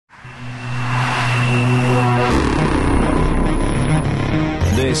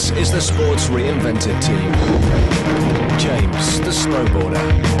This is the Sports Reinvented Team. James, the snowboarder.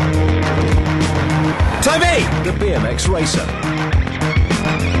 Toby! The BMX racer.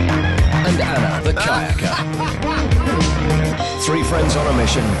 And Anna, the kayaker. Three friends on a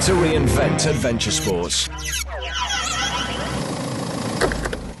mission to reinvent adventure sports.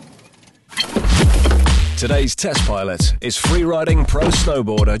 Today's test pilot is freeriding pro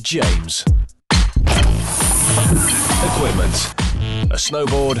snowboarder James. Equipment: a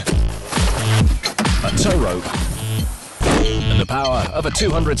snowboard, a tow rope, and the power of a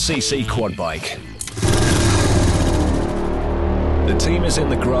 200cc quad bike. The team is in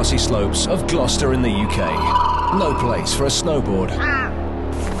the grassy slopes of Gloucester in the UK. No place for a snowboard.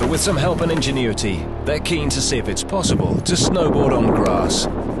 But with some help and ingenuity, they're keen to see if it's possible to snowboard on grass.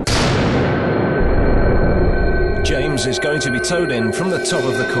 James is going to be towed in from the top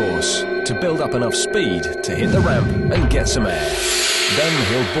of the course to build up enough speed to hit the ramp and get some air. Then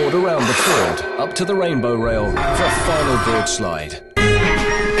he'll board around the ford up to the rainbow rail for a final board slide.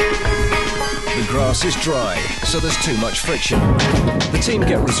 The grass is dry, so there's too much friction. The team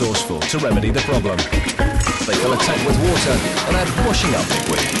get resourceful to remedy the problem. They fill a tank with water and add washing up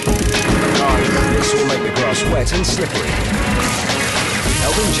liquid. This will make the grass wet and slippery,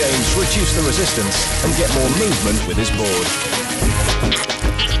 helping James reduce the resistance and get more movement with his board.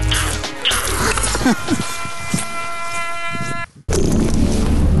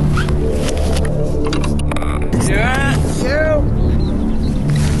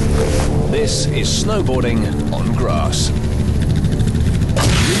 This is snowboarding on grass.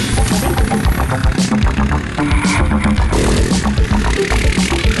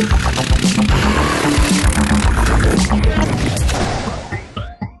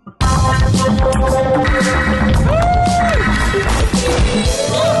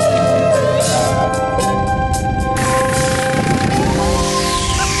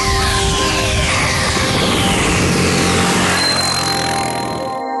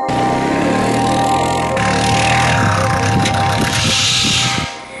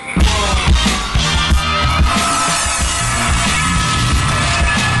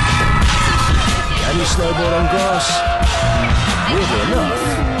 Can you snowboard on grass? Weirdly enough,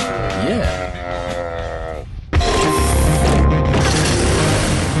 yeah.